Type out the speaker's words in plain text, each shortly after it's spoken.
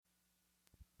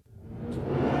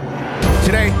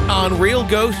Today on Real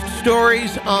Ghost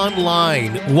Stories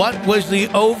Online, what was the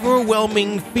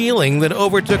overwhelming feeling that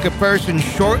overtook a person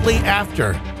shortly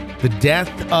after the death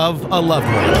of a loved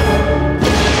one?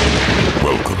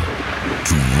 Welcome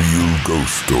to Real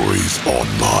Ghost Stories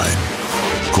Online.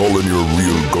 Call in your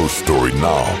real ghost story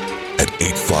now at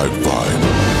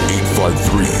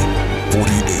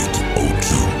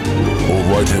 855-853-4802 or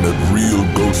write in at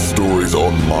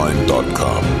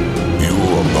realghoststoriesonline.com. You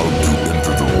are about to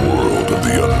enter the world of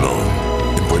the unknown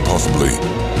and quite possibly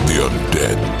the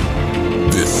undead.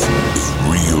 This is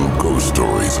Real Ghost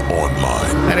Stories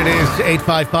Online. And it is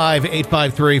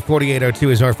 855-853-4802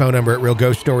 is our phone number at Real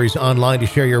Ghost Stories Online to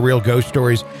share your real ghost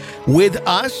stories with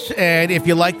us. And if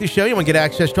you like the show, you want to get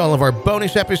access to all of our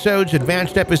bonus episodes,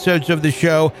 advanced episodes of the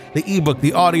show, the ebook,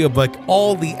 the audiobook,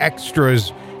 all the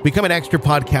extras. Become an extra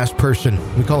podcast person.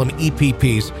 We call them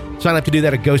EPPs. Sign up to do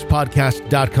that at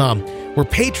ghostpodcast.com. We're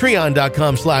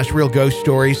patreon.com/Real Ghost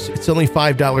Stories. It's only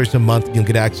 $5 a month. You'll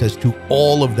get access to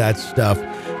all of that stuff.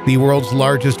 The world's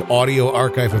largest audio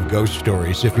archive of ghost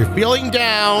stories. If you're feeling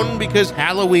down because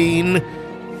Halloween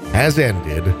has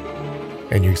ended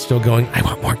and you're still going, I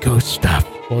want more ghost stuff.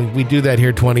 Well, we do that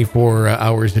here 24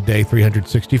 hours a day,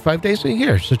 365 days a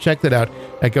year. So check that out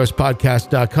at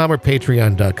ghostpodcast.com or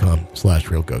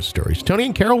patreon.com/Real Ghost Stories. Tony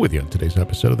and Carol with you on today's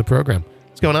episode of the program.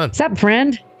 What's going on? What's up,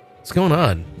 friend? What's going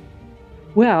on?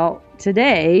 Well,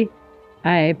 today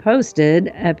I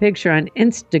posted a picture on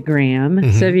Instagram.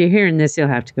 Mm-hmm. So if you're hearing this, you'll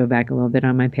have to go back a little bit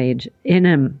on my page.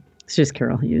 And it's just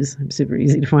Carol Hughes. I'm super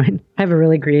easy to find. I have a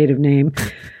really creative name.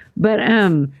 But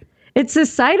it's the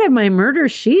site of my murder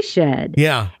she shed.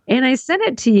 Yeah. And I sent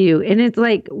it to you. And it's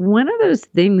like one of those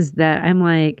things that I'm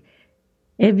like,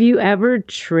 if you ever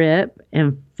trip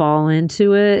and fall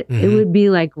into it, Mm-hmm. it would be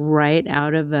like right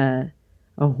out of a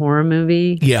horror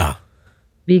movie. Yeah.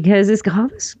 Because it's got all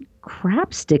this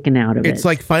crap sticking out of it. It's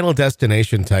like Final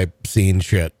Destination type scene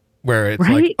shit where it's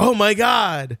Right? like, oh my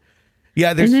God.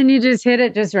 Yeah. and then you just hit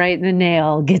it just right in the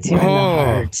nail, gets you in the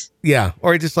heart. Yeah.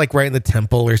 Or just like right in the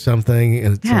temple or something.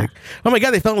 And it's like, oh my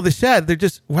God, they fell into the shed. They're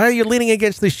just, why are you leaning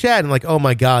against the shed? And like, oh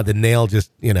my God, the nail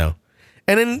just, And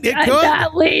then it I'm could.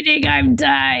 not leaning, I'm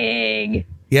dying.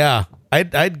 Yeah.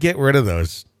 I'd get rid of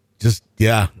those. Just,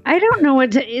 yeah. I don't know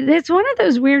what to, it's one of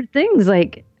those weird things.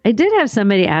 Like, I did have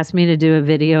somebody ask me to do a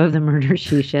video of the murder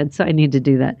she shed, so I need to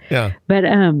do that. Yeah. But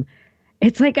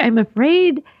it's like, I'm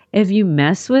afraid if you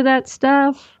mess with that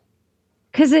stuff,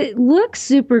 because it looks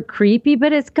super creepy,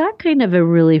 but it's got kind of a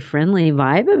really friendly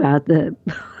vibe about the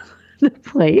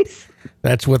place.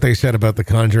 That's what they said about the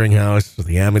Conjuring house,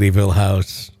 the Amityville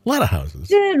house, a lot of houses.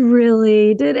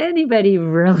 Did anybody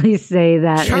really say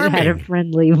that? Charming. It had a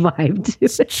friendly vibe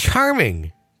to it.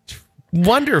 Charming.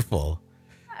 Wonderful.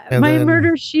 And My then-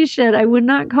 murder she shed, I would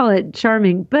not call it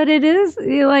charming, but it is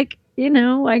like,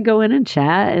 I go in and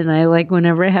chat, and I like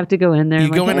whenever I have to go in there. You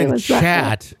I'm go like, in "Hey, and what's up?"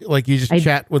 chat, like you just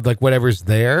chat with like whatever's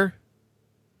there.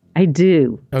 I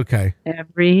do. Okay.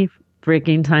 Every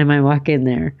freaking time I walk in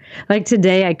there. Like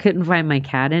today, I couldn't find my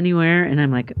cat anywhere, and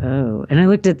I'm like, oh. And I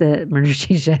looked at the murder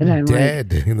she shed, and I'm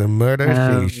Dead in the murder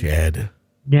Oh. she shed.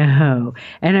 no.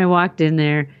 And I walked in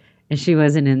there, and she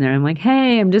wasn't in there. I'm like,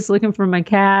 hey, I'm just looking for my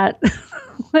cat.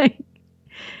 Like,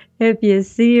 if you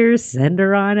see her, send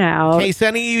her on out. In case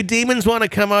any of you demons want to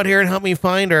come out here and help me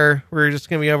find her, we're just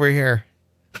going to be over here.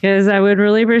 Because I would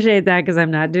really appreciate that, because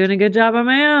I'm not doing a good job on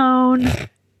my own.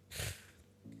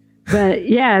 But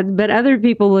yeah, but other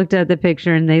people looked at the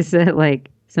picture and they said, like,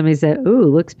 somebody said, ooh,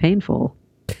 looks painful.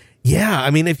 Yeah, I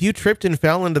mean, if you tripped and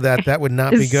fell into that would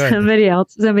not be good. Somebody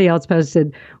else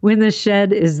posted, when the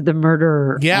shed is the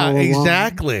murderer. Yeah, all along.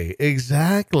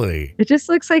 exactly. It just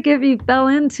looks like if you fell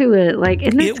into it, like,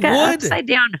 and it's It got would. upside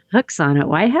down hooks on it.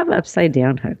 Why have upside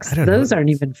down hooks? I don't know. Those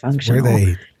aren't even Where functional.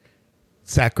 they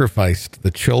sacrificed the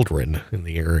children in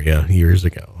the area years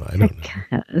ago. I don't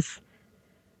know. Yes.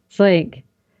 It's like,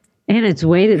 and it's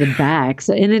way to the back.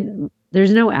 So,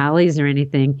 there's no alleys or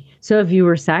anything. So if you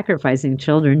were sacrificing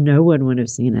children, no one would have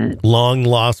seen it. Long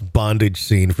lost bondage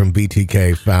scene from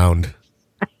BTK found.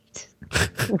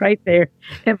 Right there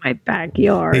in my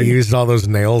backyard. He used all those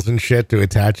nails and shit to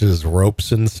attach his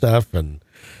ropes and stuff. And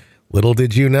little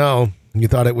did you know, you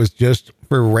thought it was just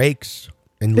for rakes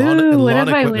and lawn, Ooh, and what lawn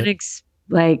if I equipment.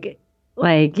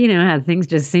 went how things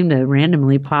just seem to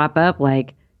randomly pop up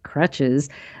like crutches.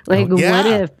 Like, Oh, yeah. what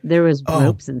if there was Oh,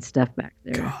 roups and stuff back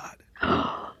there? God.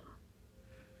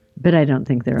 But I don't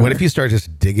think there are. What if you start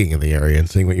just digging in the area and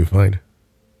seeing what you find?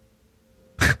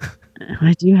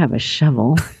 I do have a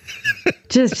shovel.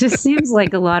 just seems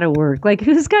like a lot of work. Like,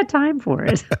 who's got time for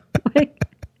it? Like,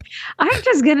 I'm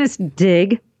just gonna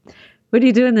dig What are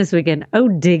you doing this weekend? Oh,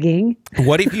 digging.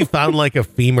 What if you found like a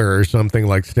femur or something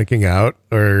like sticking out,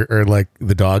 or like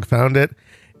the dog found it,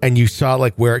 and you saw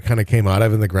like where it kind of came out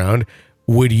of in the ground?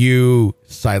 Would you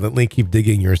silently keep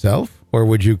digging yourself, or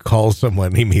would you call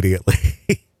someone immediately?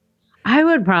 I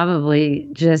would probably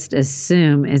just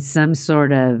assume it's some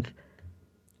sort of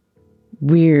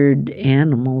weird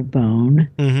animal bone.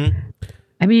 Mm-hmm.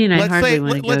 I mean, I hardly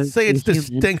want to go. Let's say it's human.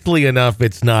 distinctly enough.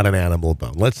 It's not an animal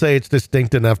bone. Let's say it's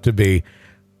distinct enough to be.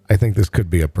 I think this could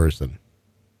be a person.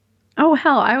 Oh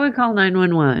hell, I would call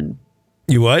 911.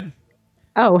 You would?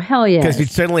 Oh hell yes. Because you'd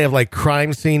suddenly have like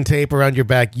crime scene tape around your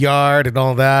backyard and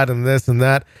all that and this and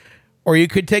that. Or you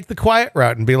could take the quiet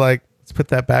route and be like, let's put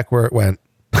that back where it went.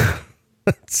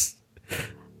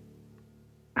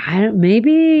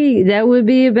 Maybe that would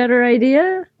be a better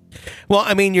idea. Well,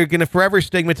 I mean, you're going to forever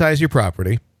stigmatize your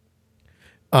property.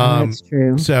 That's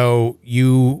true. So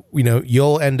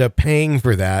you'll end up paying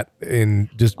for that, and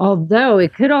just although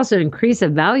it could also increase the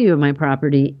value of my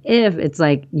property if it's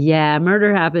like, yeah,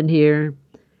 murder happened here,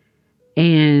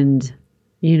 and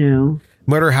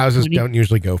murder houses don't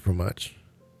usually go for much.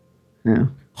 No.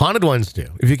 Haunted ones do.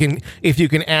 If you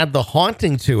can add the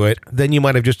haunting to it, then you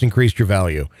might have just increased your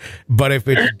value. But if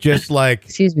it's just like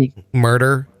excuse me,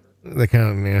 murder, the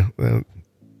kind of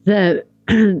the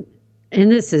and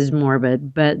this is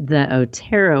morbid, but the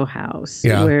Otero house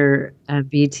where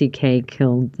BTK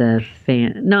killed the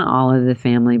not all of the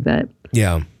family, but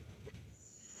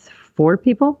 4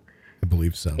 people. I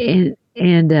believe so.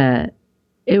 And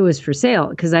it was for sale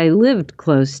because I lived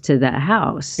close to that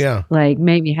house. Yeah. Like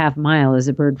maybe half mile as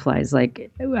a bird flies.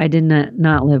 Like I did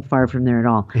not live far from there at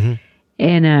all. Mm-hmm.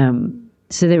 And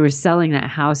so they were selling that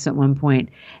house at one point.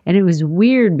 And it was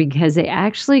weird because they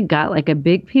actually got like a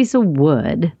big piece of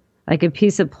wood, like a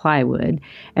piece of plywood,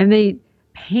 and they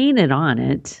painted on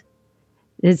it.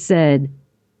 It said,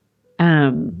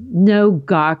 no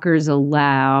gawkers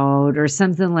allowed or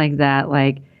something like that.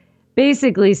 Like,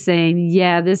 basically saying,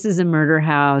 yeah, this is a murder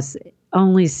house.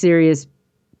 Only serious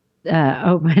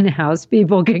open house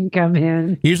people can come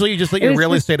in. Usually you just let your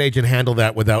real estate agent handle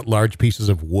that without large pieces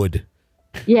of wood.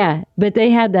 Yeah, but they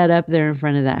had that up there in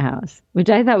front of that house, which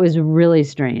I thought was really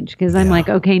strange because I'm like,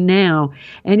 okay, now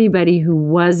anybody who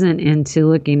wasn't into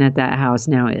looking at that house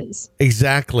now is.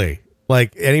 Exactly.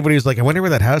 Like anybody who's like, I wonder where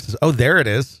that house is. Oh, there it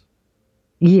is.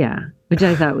 Yeah, which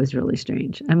I thought was really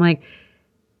strange. I'm like,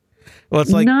 well,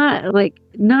 it's like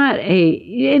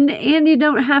and you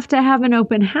don't have to have an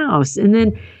open house. And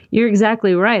then you're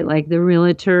exactly right. Like the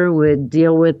realtor would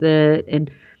deal with it.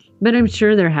 But I'm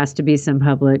sure there has to be some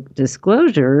public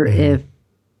disclosure if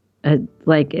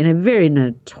like in a very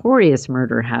notorious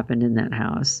murder happened in that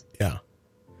house. Yeah.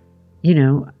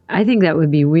 I think that would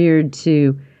be weird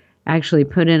to actually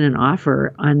put in an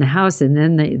offer on the house and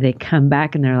then they come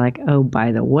back and they're like, oh,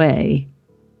 by the way,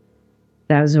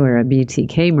 that was where a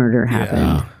BTK murder happened.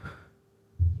 Yeah.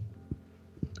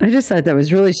 I just thought that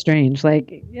was really strange.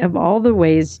 Like, of all the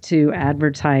ways to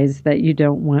advertise that you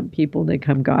don't want people to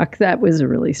come gawk, that was a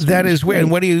really strange. That is weird.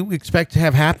 And what do you expect to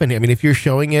have happen? I mean, if you're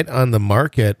showing it on the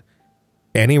market,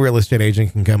 any real estate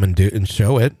agent can come and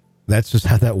show it. That's just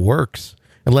how that works.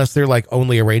 Unless they're like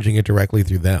only arranging it directly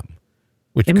through them.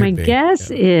 Which and my guess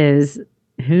is,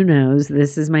 who knows?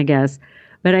 This is my guess,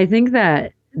 but I think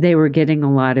that they were getting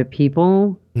a lot of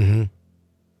people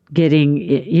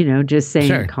getting, just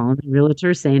saying, calling the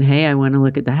realtor saying, hey, I want to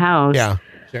look at the house. Yeah,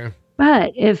 sure.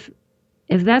 But if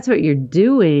that's what you're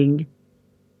doing,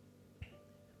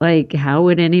 like, how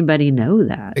would anybody know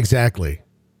that? Exactly.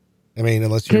 I mean,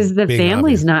 unless you're because the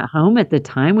family's not home at the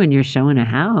time when you're showing a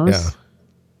house. Yeah.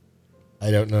 I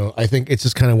don't know. I think it's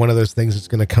just kind of one of those things that's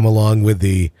going to come along with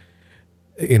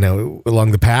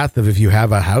along the path of if you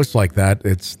have a house like that,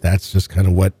 that's just kind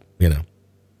of what,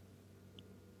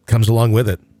 comes along with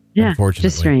it. Yeah. Unfortunately.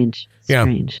 Just strange. Yeah.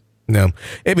 Strange. No,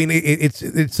 I mean,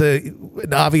 it's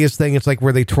an obvious thing. It's like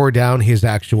where they tore down his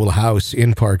actual house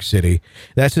in Park City.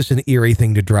 That's just an eerie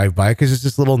thing to drive by because it's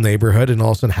this little neighborhood and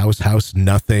all of a sudden house,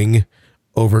 nothing.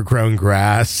 Overgrown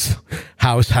grass,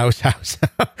 house.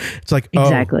 It's like,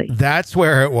 exactly. Oh, that's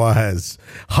where it was.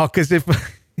 Because if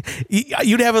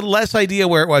you'd have a less idea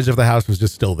where it was if the house was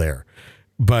just still there.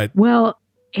 But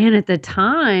and at the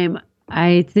time,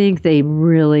 I think they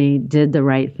really did the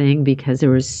right thing because there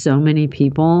was so many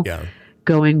people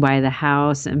going by the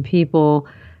house and people,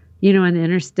 on the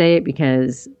interstate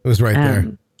because it was right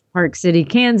there. Park City,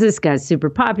 Kansas got super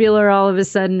popular all of a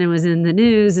sudden and was in the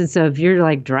news. And so if you're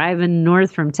like driving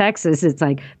north from Texas, it's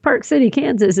like Park City,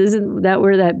 Kansas. Isn't that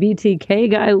where that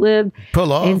BTK guy lived?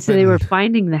 Pull off. And so they were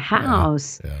finding the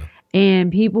house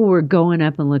and people were going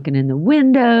up and looking in the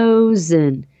windows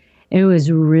and It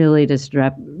was really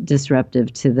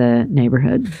disruptive to the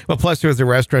neighborhood. Well, plus there was a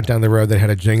restaurant down the road that had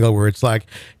a jingle where it's like,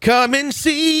 come and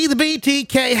see the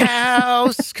BTK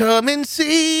house, come and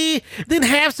see, then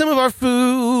have some of our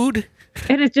food.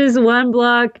 And it's just 1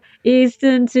 block east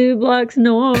and 2 blocks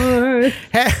north.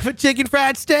 Have a chicken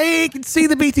fried steak and see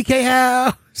the BTK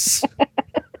house.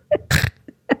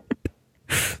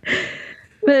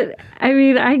 But I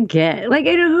mean, I get like,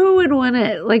 and who would want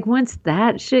to like once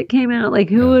that shit came out? Like,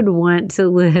 who would want to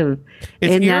live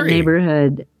in that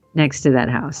neighborhood next to that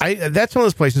house? That's one of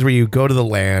those places where you go to the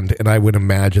land, and I would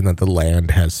imagine that the land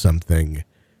has something,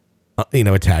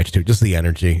 attached to it. Just the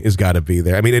energy has got to be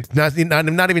there. I mean, it's not.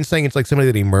 I'm not even saying it's like somebody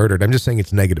that he murdered. I'm just saying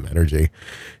it's negative energy.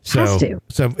 So,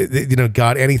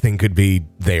 God, anything could be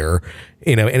there.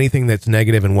 Anything that's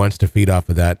negative and wants to feed off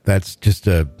of that. It's just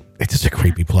a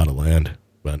creepy plot of land.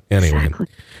 But anyway, Exactly.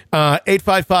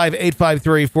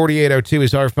 855-853-4802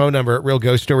 is our phone number at Real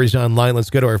Ghost Stories Online.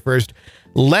 Let's go to our first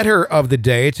letter of the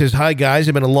day. It says, hi, guys.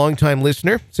 I've been a long-time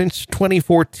listener since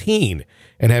 2014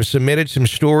 and have submitted some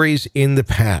stories in the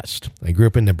past. I grew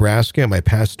up in Nebraska. My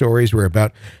past stories were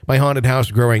about my haunted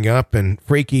house growing up and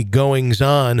freaky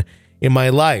goings-on in my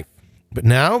life. But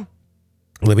now,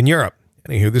 I live in Europe.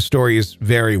 Anywho, this story is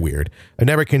very weird. I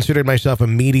never considered myself a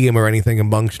medium or anything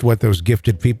amongst what those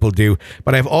gifted people do,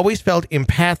 but I've always felt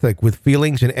empathic with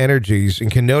feelings and energies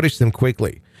and can notice them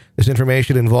quickly. This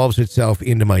information involves itself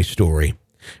into my story.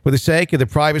 For the sake of the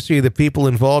privacy of the people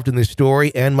involved in this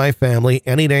story and my family,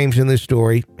 any names in this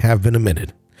story have been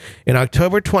omitted. In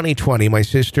October 2020, my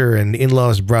sister and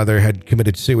in-law's brother had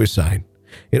committed suicide.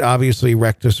 It obviously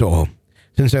wrecked us all.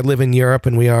 Since I live in Europe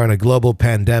and we are in a global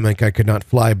pandemic, I could not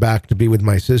fly back to be with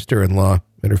my sister-in-law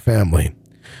and her family.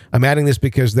 I'm adding this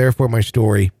because, therefore, my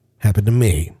story happened to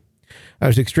me. I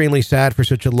was extremely sad for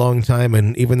such a long time,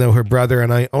 and even though her brother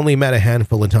and I only met a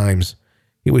handful of times,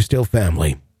 he was still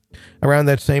family. Around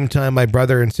that same time, my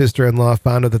brother and sister-in-law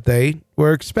found out that they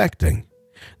were expecting.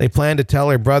 They planned to tell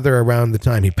her brother around the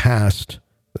time he passed,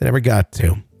 but they never got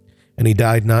to, and he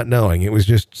died not knowing. It was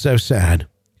just so sad.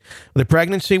 The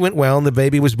pregnancy went well, and the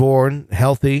baby was born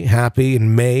healthy, happy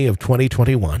in May of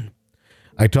 2021.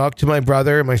 I talked to my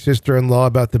brother and my sister-in-law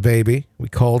about the baby. We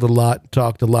called a lot,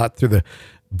 talked a lot through the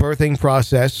birthing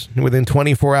process. Within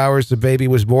 24 hours, the baby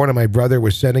was born, and my brother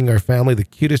was sending our family the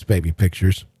cutest baby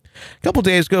pictures. A couple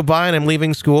days go by, and I'm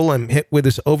leaving school. I'm hit with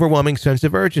this overwhelming sense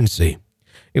of urgency.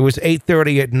 It was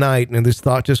 8:30 at night, and this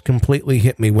thought just completely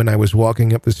hit me when I was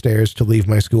walking up the stairs to leave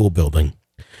my school building.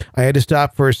 I had to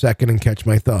stop for a second and catch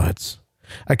my thoughts.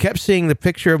 I kept seeing the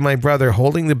picture of my brother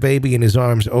holding the baby in his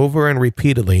arms over and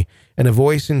repeatedly, and a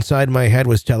voice inside my head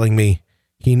was telling me,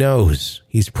 he knows,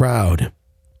 he's proud.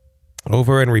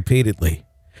 Over and repeatedly.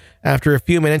 After a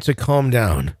few minutes, it calmed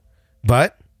down.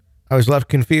 But I was left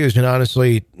confused and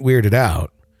honestly weirded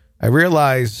out. I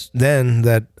realized then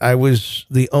that I was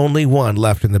the only one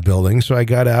left in the building, so I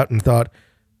got out and thought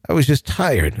I was just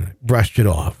tired and brushed it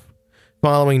off.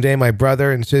 Following day, my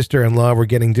brother and sister-in-law were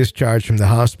getting discharged from the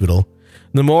hospital.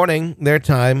 In the morning, their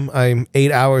time, I'm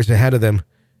 8 hours ahead of them,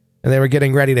 and they were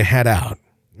getting ready to head out.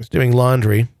 I was doing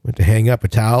laundry, went to hang up a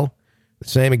towel. The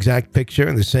same exact picture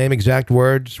and the same exact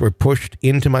words were pushed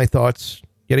into my thoughts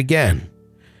yet again.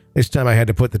 This time I had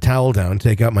to put the towel down,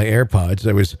 take out my AirPods.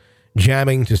 I was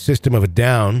jamming to System of a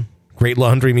Down, great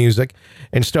laundry music,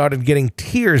 and started getting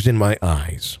tears in my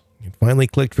eyes. It finally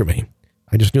clicked for me.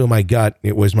 I just knew in my gut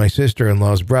it was my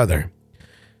sister-in-law's brother.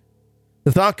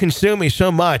 The thought consumed me so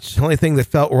much, the only thing that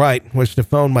felt right was to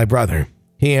phone my brother.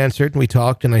 He answered, we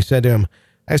talked, and I said to him,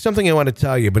 I have something I want to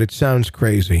tell you, but it sounds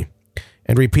crazy,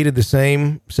 and repeated the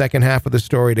same second half of the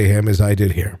story to him as I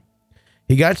did here.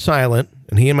 He got silent,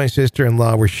 and he and my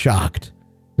sister-in-law were shocked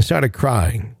and started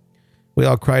crying. We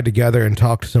all cried together and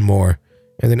talked some more,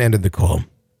 and then ended the call.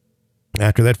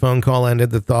 After that phone call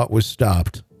ended, the thought was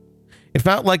stopped. It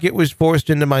felt like it was forced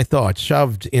into my thoughts,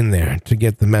 shoved in there to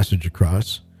get the message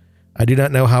across. I do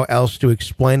not know how else to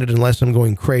explain it unless I'm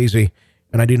going crazy,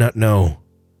 and I do not know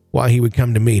why he would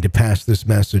come to me to pass this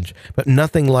message, but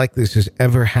nothing like this has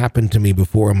ever happened to me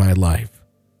before in my life.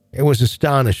 It was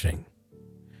astonishing.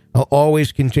 I'll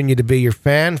always continue to be your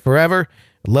fan forever.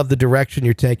 I love the direction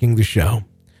you're taking the show.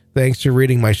 Thanks for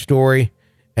reading my story,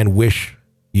 and wish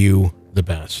you the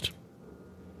best.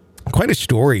 Quite a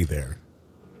story there.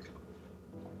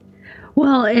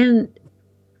 Well, and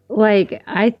like,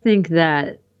 I think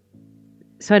that,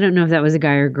 so I don't know if that was a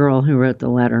guy or girl who wrote the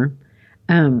letter.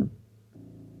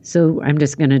 So I'm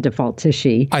just going to default to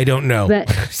she. I don't know.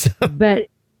 But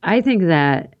I think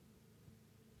that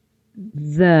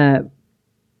the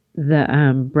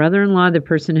brother-in-law, the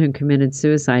person who committed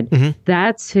suicide,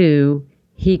 that's who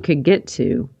he could get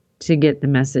to to get the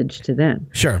message to them.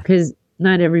 Sure. Because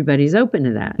not everybody's open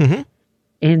to that. Mm-hmm.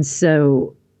 And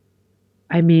so,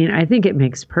 I mean, I think it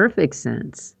makes perfect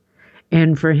sense.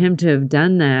 And for him to have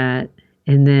done that,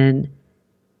 and then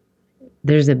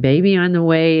there's a baby on the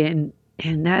way, and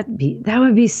that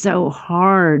would be so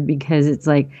hard, because it's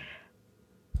like,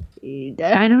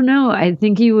 I don't know. I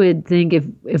think you would think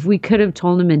if we could have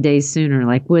told him a day sooner,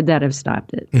 like, would that have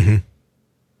stopped it? Mm-hmm.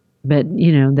 But,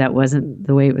 you know, that wasn't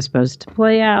the way it was supposed to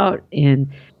play out.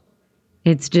 And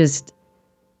it's just,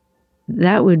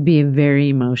 that would be very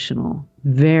emotional.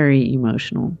 In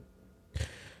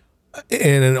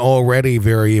an already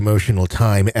very emotional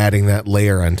time, adding that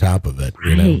layer on top of it.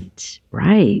 You know?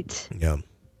 Right. Yeah.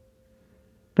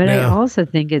 But I Yeah. also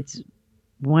think it's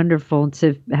wonderful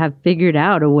to have figured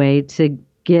out a way to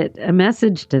get a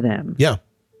message to them, Yeah.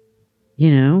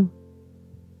 you know,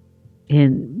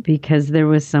 and because there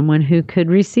was someone who could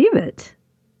receive it.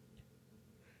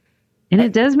 And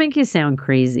it does make you sound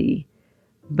crazy,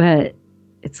 but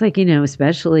it's like, you know,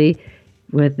 especially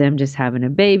with them just having a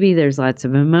baby, there's lots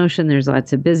of emotion, there's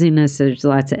lots of busyness, there's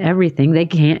lots of everything.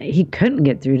 He couldn't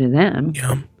get through to them.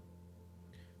 Yeah.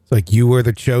 It's like you were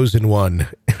the chosen one.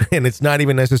 And it's not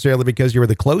even necessarily because you were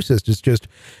the closest. It's just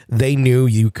they knew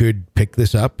you could pick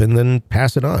this up and then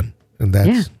pass it on. And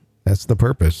that's the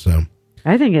purpose. So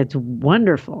I think it's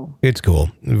wonderful. it's cool.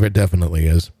 It definitely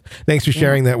is. Thanks for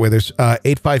sharing that with us.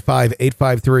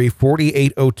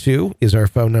 855-853-4802 is our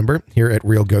phone number here at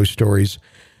Real Ghost Stories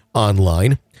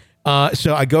Online.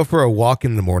 So I go for a walk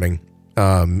in the morning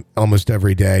almost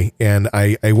every day. And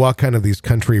I walk kind of these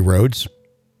country roads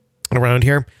around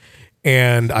here.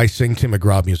 And I sing Tim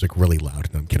McGraw music really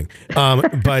loud. No, I'm kidding.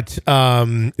 But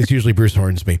it's usually Bruce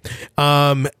Hornsby.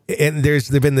 And there's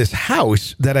been this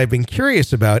house that I've been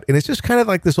curious about. And it's just kind of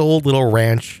like this old little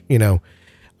ranch, you know,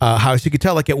 house. You could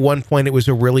tell, like, at one point it was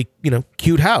a really, you know,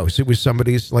 cute house. It was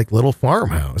somebody's like little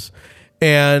farmhouse.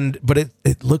 But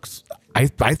it looks, I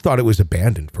thought it was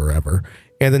abandoned forever.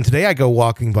 And then today I go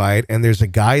walking by it, and there's a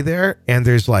guy there, and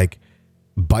there's like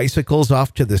bicycles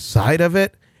off to the side of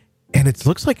it. And it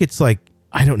looks like it's like,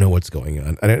 I don't know what's going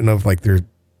on. I don't know if like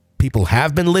people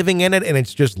have been living in it and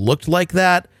it's just looked like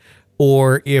that,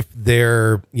 or if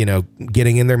they're, you know,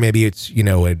 getting in there. Maybe it's, you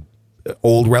know, an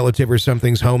old relative or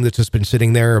something's home that's just been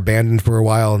sitting there abandoned for a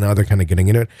while, and now they're kind of getting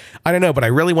into it. I don't know, but I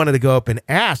really wanted to go up and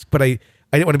ask, but I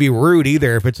didn't want to be rude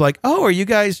either. If it's like, oh, are you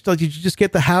guys, like, did you just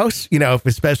get the house? You know, if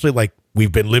especially like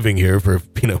we've been living here for,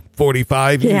 you know,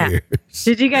 45 years.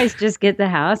 Did you guys just get the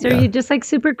house, or are you just like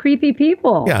super creepy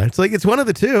people? Yeah, it's like, it's one of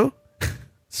the two.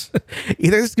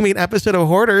 Either this is going to be an episode of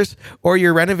Hoarders, or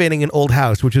you're renovating an old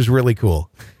house, which is really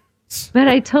cool. But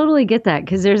I totally get that,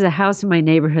 because there's a house in my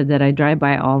neighborhood that I drive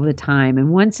by all the time.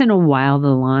 And once in a while, the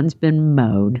lawn's been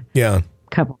mowed. Yeah. A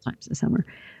couple times this summer.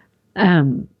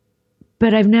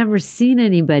 But I've never seen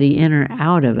anybody in or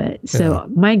out of it. So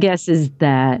my guess is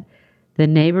that the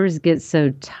neighbors get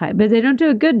so tired, but they don't do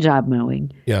a good job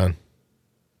mowing. Yeah.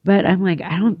 But I'm like,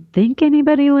 I don't think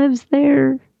anybody lives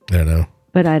there. I don't know.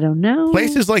 But I don't know.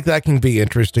 Places like that can be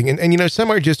interesting. And you know, some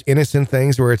are just innocent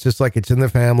things where it's just like, it's in the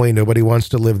family. Nobody wants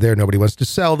to live there. Nobody wants to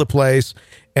sell the place.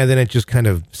 And then it just kind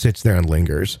of sits there and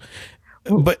lingers.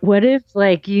 But what if,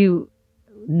 like,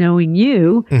 knowing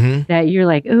you, that you're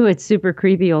like, oh, it's super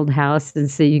creepy old house, and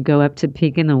so you go up to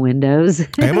peek in the windows.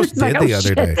 I almost did the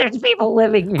other day. There's people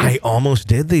living here. I almost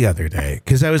did the other day,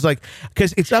 because I was like,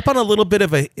 because it's up on a little bit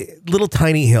of a little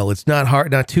tiny hill. It's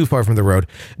not too far from the road,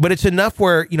 but it's enough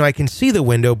where, you know, I can see the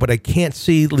window, but I can't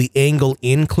see the angle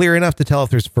in clear enough to tell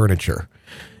if there's furniture.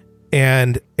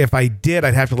 And if I did,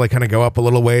 I'd have to like kind of go up a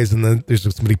little ways, and then there's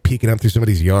somebody peeking up through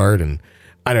somebody's yard, and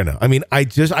I don't know. I mean, I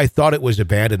thought it was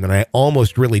abandoned, and I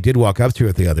almost really did walk up to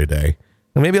it the other day.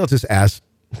 And maybe I'll just ask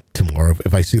tomorrow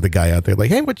if I see the guy out there,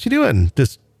 like, hey, what you doing?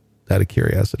 Just out of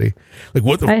curiosity. Like,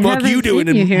 what the fuck are you doing?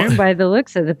 You here by the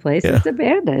looks of the place. Yeah. It's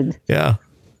abandoned. Yeah.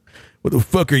 What the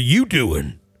fuck are you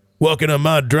doing? Walking on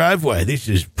my driveway. This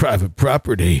is private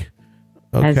property.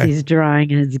 Okay. As he's drawing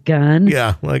his gun.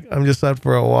 Yeah. Like, I'm just out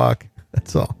for a walk.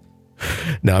 That's all.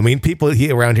 No, I mean, people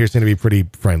around here seem to be pretty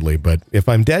friendly, but if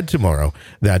I'm dead tomorrow,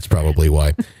 that's probably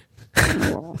why.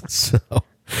 So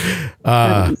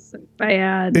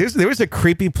bad. There was a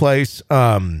creepy place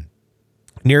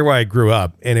near where I grew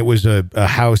up, and it was a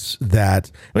house that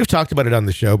we've talked about it on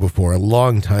the show before a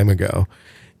long time ago.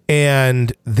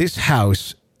 And this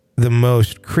house, the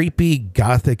most creepy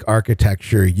Gothic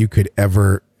architecture you could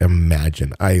ever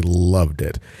imagine. I loved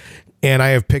it. And I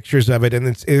have pictures of it,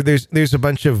 and there's a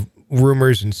bunch of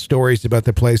rumors and stories about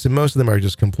the place, and most of them are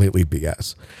just completely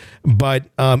BS. But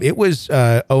it was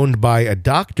owned by a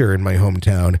doctor in my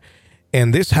hometown,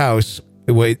 and this house,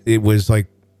 it was like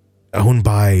owned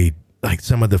by like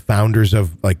some of the founders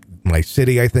of like my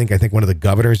city. I think one of the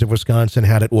governors of Wisconsin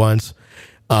had it once.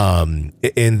 And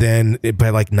then by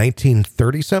like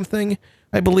 1930 something,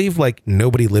 I believe, like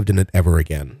nobody lived in it ever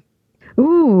again.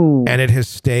 Ooh. And it has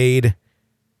stayed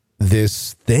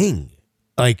this thing.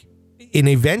 Like, and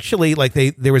eventually, like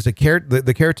there was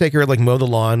the caretaker like mowed the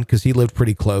lawn because he lived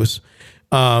pretty close.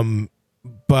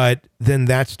 But then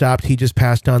that stopped. He just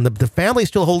passed on. The family's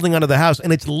still holding onto the house,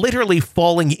 and it's literally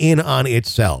falling in on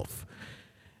itself.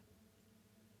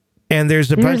 And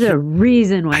there's a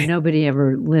reason why nobody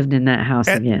ever lived in that house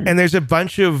again. And there's a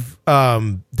bunch of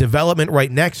development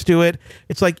right next to it.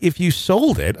 It's like if you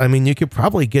sold it, I mean, you could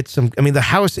probably get some. I mean, the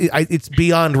house, it's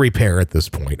beyond repair at this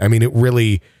point. I mean,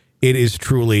 it is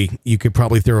truly. You could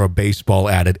probably throw a baseball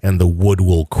at it, and the wood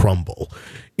will crumble.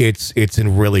 It's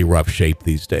in really rough shape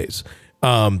these days.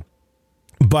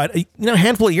 But a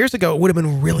handful of years ago, it would have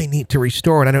been really neat to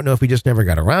restore. And I don't know if we just never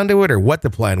got around to it or what the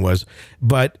plan was,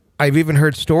 but I've even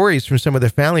heard stories from some of the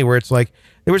family where it's like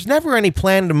there was never any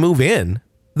plan to move in.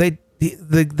 The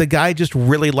guy just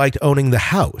really liked owning the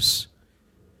house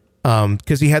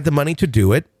because he had the money to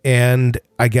do it, and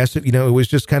I guess it was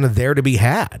just kind of there to be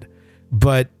had,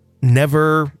 but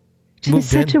never. It's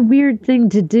such a weird thing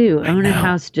to do. Own a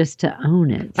house just to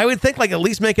own it. I would think like at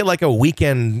least make it like a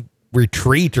weekend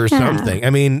retreat or something.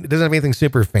 I mean, it doesn't have anything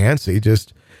super fancy.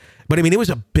 But I mean, it was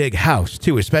a big house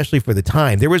too, especially for the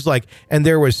time. There was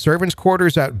servants'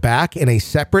 quarters out back in a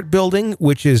separate building,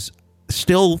 which is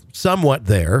still somewhat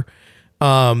there.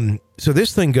 So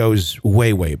this thing goes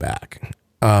way, way back.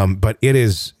 But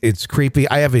it's creepy.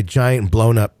 I have a giant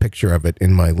blown up picture of it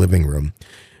in my living room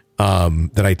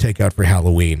that I take out for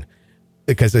Halloween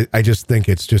because I just think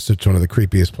it's just one of the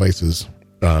creepiest places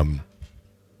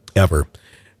ever.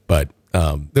 But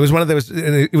there was one of those.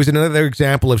 It was another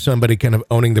example of somebody kind of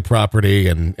owning the property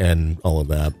and all of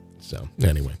that. So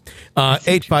anyway,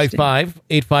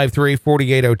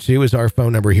 855-853-4802 is our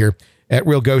phone number here at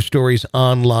Real Ghost Stories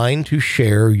Online to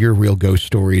share your real ghost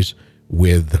stories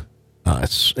with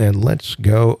us. And let's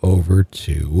go over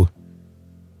to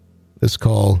this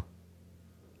call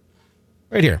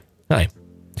right here. Hi,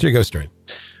 it's your ghost story.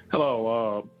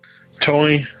 Hello,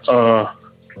 Tony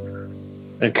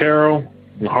and Carol.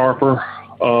 Harper.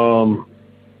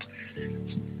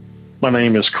 My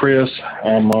name is Chris.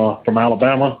 I'm from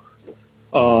Alabama.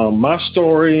 My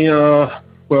story,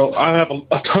 well, I have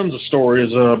tons of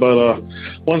stories, but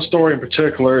one story in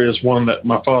particular is one that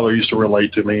my father used to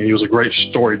relate to me. He was a great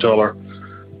storyteller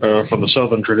from the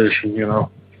Southern tradition,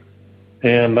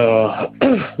 And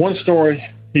one story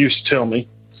he used to tell me,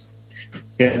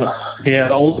 he had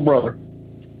an older brother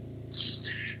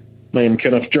named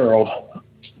Kenneth Gerald.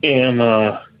 And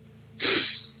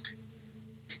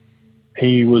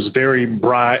he was very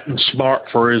bright and smart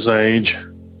for his age.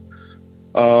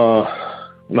 Everybody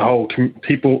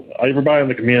in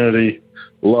the community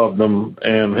loved him.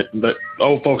 And the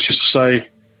old folks used to say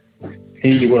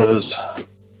he was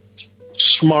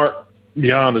smart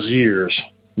beyond his years,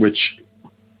 which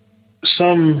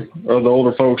some of the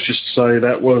older folks used to say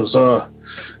that was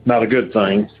not a good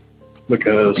thing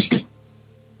because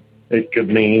it could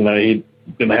mean that he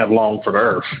didn't have long for the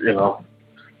earth,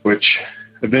 which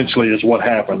eventually is what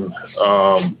happened.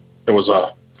 There was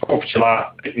a 4th of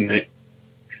July picnic,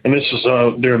 and this is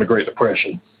during the Great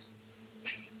Depression.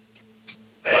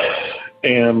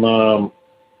 And at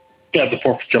the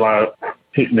 4th of July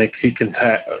picnic, he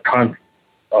contracts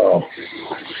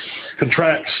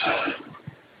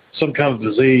some kind of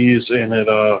disease, and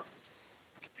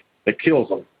it kills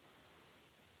him.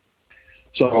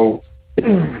 So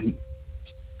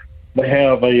they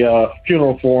have a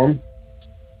funeral for him,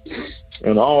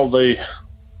 and all the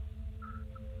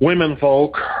women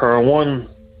folk are in one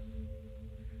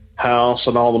house,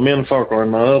 and all the men folk are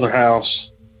in the other house,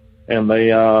 and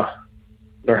they're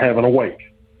having a wake.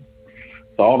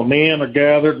 So all the men are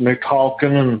gathered, and they're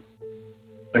talking and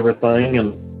everything,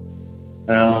 and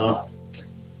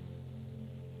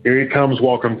here he comes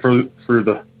walking through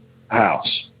the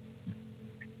house.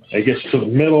 He gets to the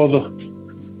middle of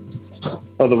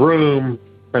the room,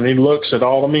 and he looks at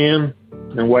all the men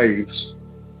and waves,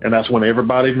 and that's when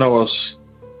everybody knows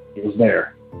he was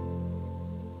there.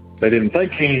 They didn't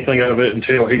think anything of it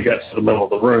until he got to the middle of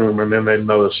the room, and then they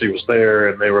noticed he was there,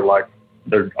 and they were like,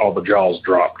 all the jaws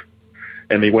dropped.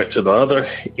 And he went to the other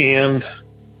end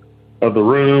of the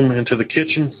room into the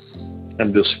kitchen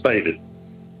and just faded.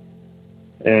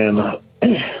 And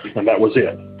that was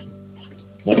it.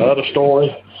 And the other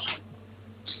story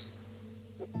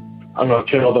I'm going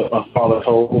to tell that my father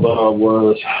told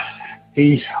was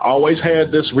he always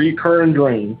had this recurring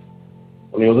dream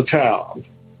when he was a child.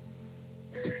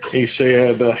 he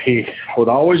said he would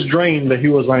always dream that he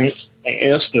was at Aunt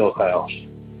Esthel's house,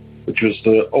 which was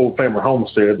the old family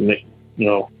homestead, and it,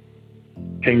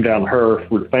 came down to her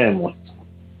with the family.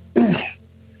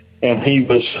 And he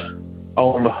was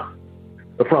on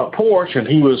the front porch, and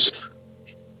he was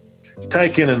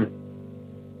taking and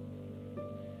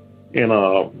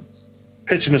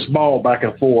pitching this ball back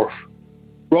and forth,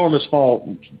 rolling this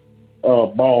ball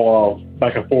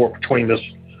back and forth between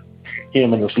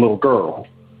him and this little girl.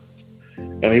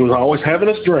 And he was always having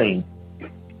this dream.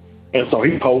 And so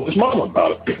he told his mama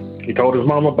about it. He told his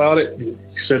mama about it. He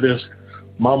said his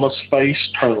mama's face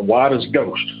turned white as a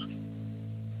ghost.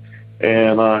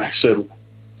 And I said,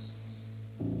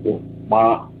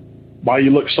 well, why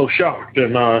you look so shocked?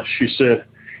 And she said,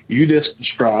 you just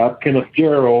described Kenneth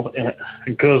Gerald and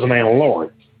cousin Anna Lori.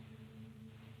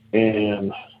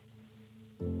 And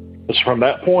it's from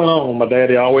that point on, my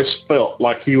daddy always felt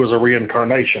like he was a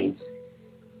reincarnation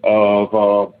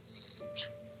of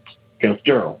Kenneth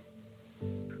Gerald.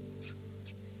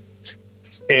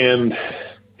 And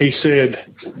he said,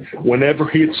 whenever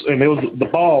the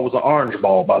ball was an orange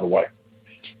ball, by the way.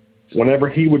 Whenever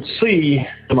he would see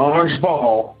an orange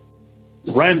ball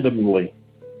randomly,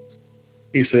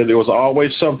 he said there was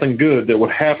always something good that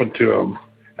would happen to him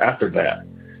after that.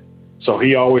 So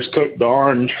he always took the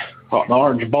orange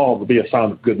ball to be a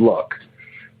sign of good luck.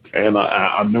 And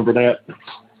I remember that.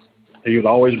 He would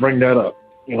always bring that up,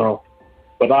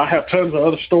 But I have tons of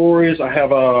other stories. I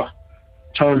have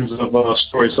tons of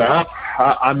stories that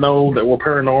I know that were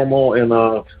paranormal,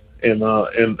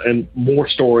 and more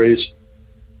stories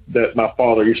that my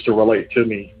father used to relate to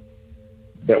me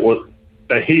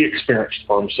that he experienced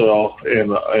for himself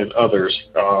and others.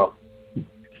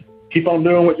 Keep on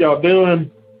doing what y'all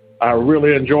doing. I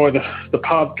really enjoy the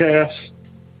podcast.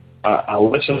 I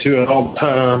listen to it all the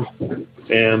time,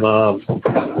 and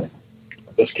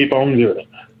let's keep on doing it.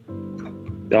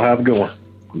 Y'all have a good one.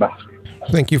 Bye.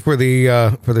 Thank you for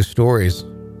the stories.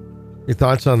 Your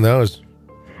thoughts on those?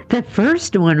 The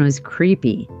first one was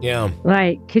creepy. Yeah.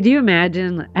 Like, could you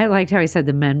imagine? I liked how he said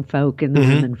the men folk and the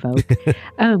women folk.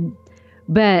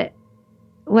 But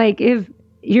like, if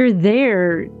you're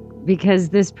there because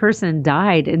this person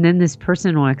died and then this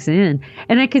person walks in,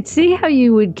 and I could see how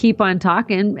you would keep on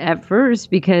talking at first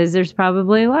because there's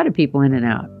probably a lot of people in and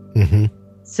out. Mm-hmm.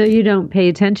 So you don't pay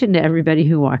attention to everybody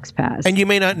who walks past. And you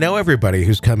may not know everybody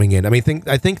who's coming in. I mean,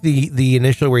 I think the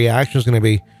initial reaction is going to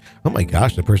be, oh my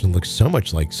gosh, the person looks so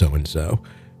much like so-and-so.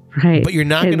 Right. But you're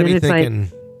not going to be thinking,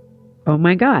 like, oh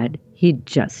my God, he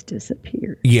just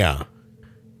disappeared. Yeah.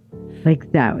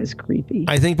 Like, that was creepy.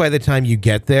 I think by the time you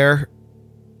get there,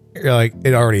 you're like,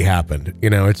 it already happened.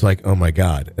 It's like, oh my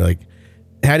God. Like,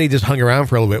 had he just hung around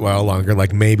for a little bit while longer,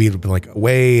 like maybe it'd be like,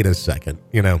 wait a second,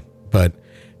 but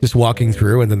just walking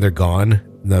through and then they're gone.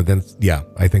 No, then, yeah,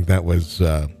 I think that was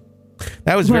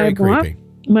very creepy.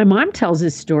 My mom tells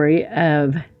this story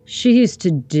of, she used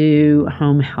to do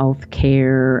home health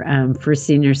care for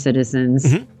senior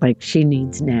citizens, like she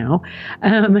needs now.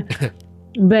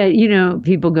 But,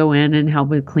 people go in and help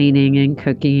with cleaning and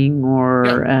cooking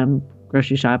or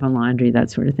grocery shop and laundry, that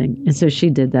sort of thing. And so she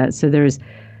did that. So there's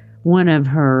one of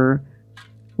her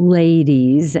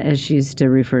ladies, as she used to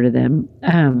refer to them.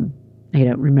 I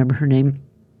don't remember her name.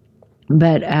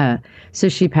 But so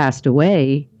she passed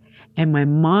away. And my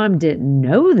mom didn't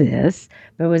know this,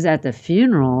 but was at the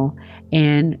funeral,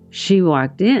 and she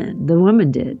walked in. The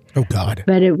woman did. Oh, God.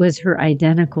 But it was her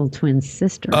identical twin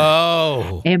sister.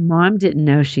 Oh. And Mom didn't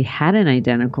know she had an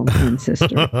identical twin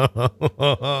sister.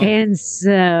 And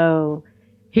so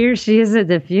here she is at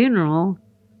the funeral,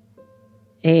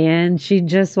 and she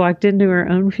just walked into her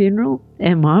own funeral,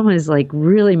 and Mom was like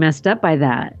really messed up by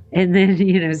that. And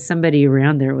then, somebody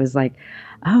around there was like,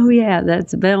 oh, yeah,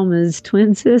 that's Velma's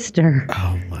twin sister.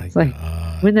 Oh, my God. Like,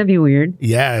 wouldn't that be weird?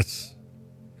 Yes.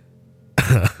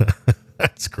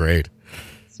 That's great.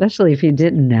 Especially if you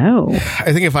didn't know.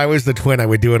 I think if I was the twin, I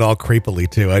would do it all creepily,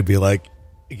 too. I'd be like,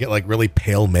 get like really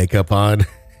pale makeup on.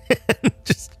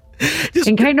 just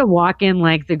and kind of walk in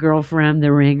like the girl from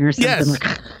The Ring or something.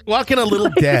 Yes. Walk in a little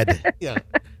dead. Yeah.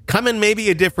 Come in maybe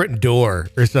a different door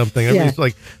or something. At least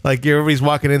like everybody's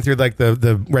walking in through like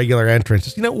the regular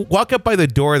entrance. Just, walk up by the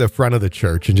door of the front of the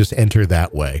church and just enter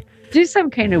that way. Do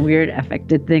some kind of weird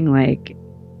affected thing like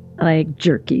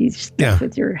jerky stuff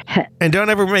with your head. And don't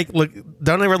ever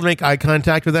make eye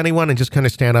contact with anyone, and just kind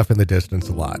of stand off in the distance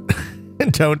a lot.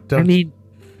 And don't. I mean,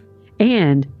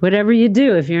 and whatever you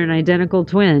do, if you're an identical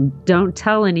twin, don't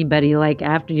tell anybody like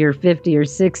after you're 50 or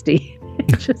 60.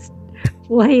 Just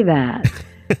play that.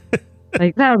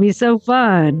 Like, that would be so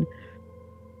fun.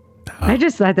 I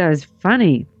just thought that was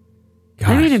funny.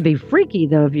 I mean, it'd be freaky,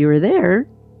 though, if you were there.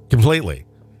 Completely.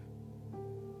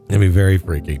 It'd be very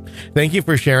freaky. Thank you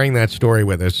for sharing that story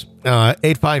with us.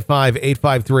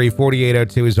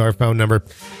 855-853-4802 is our phone number.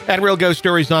 At Real Ghost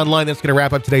Stories Online, that's going to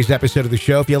wrap up today's episode of the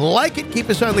show. If you like it, keep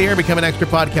us on the air, become an extra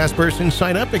podcast person.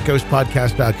 Sign up at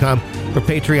ghostpodcast.com or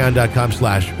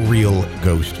patreon.com/Real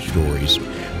Ghost Stories.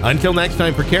 Until next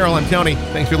time, for Carol, I'm Tony.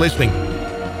 Thanks for listening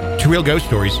to Real Ghost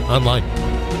Stories Online.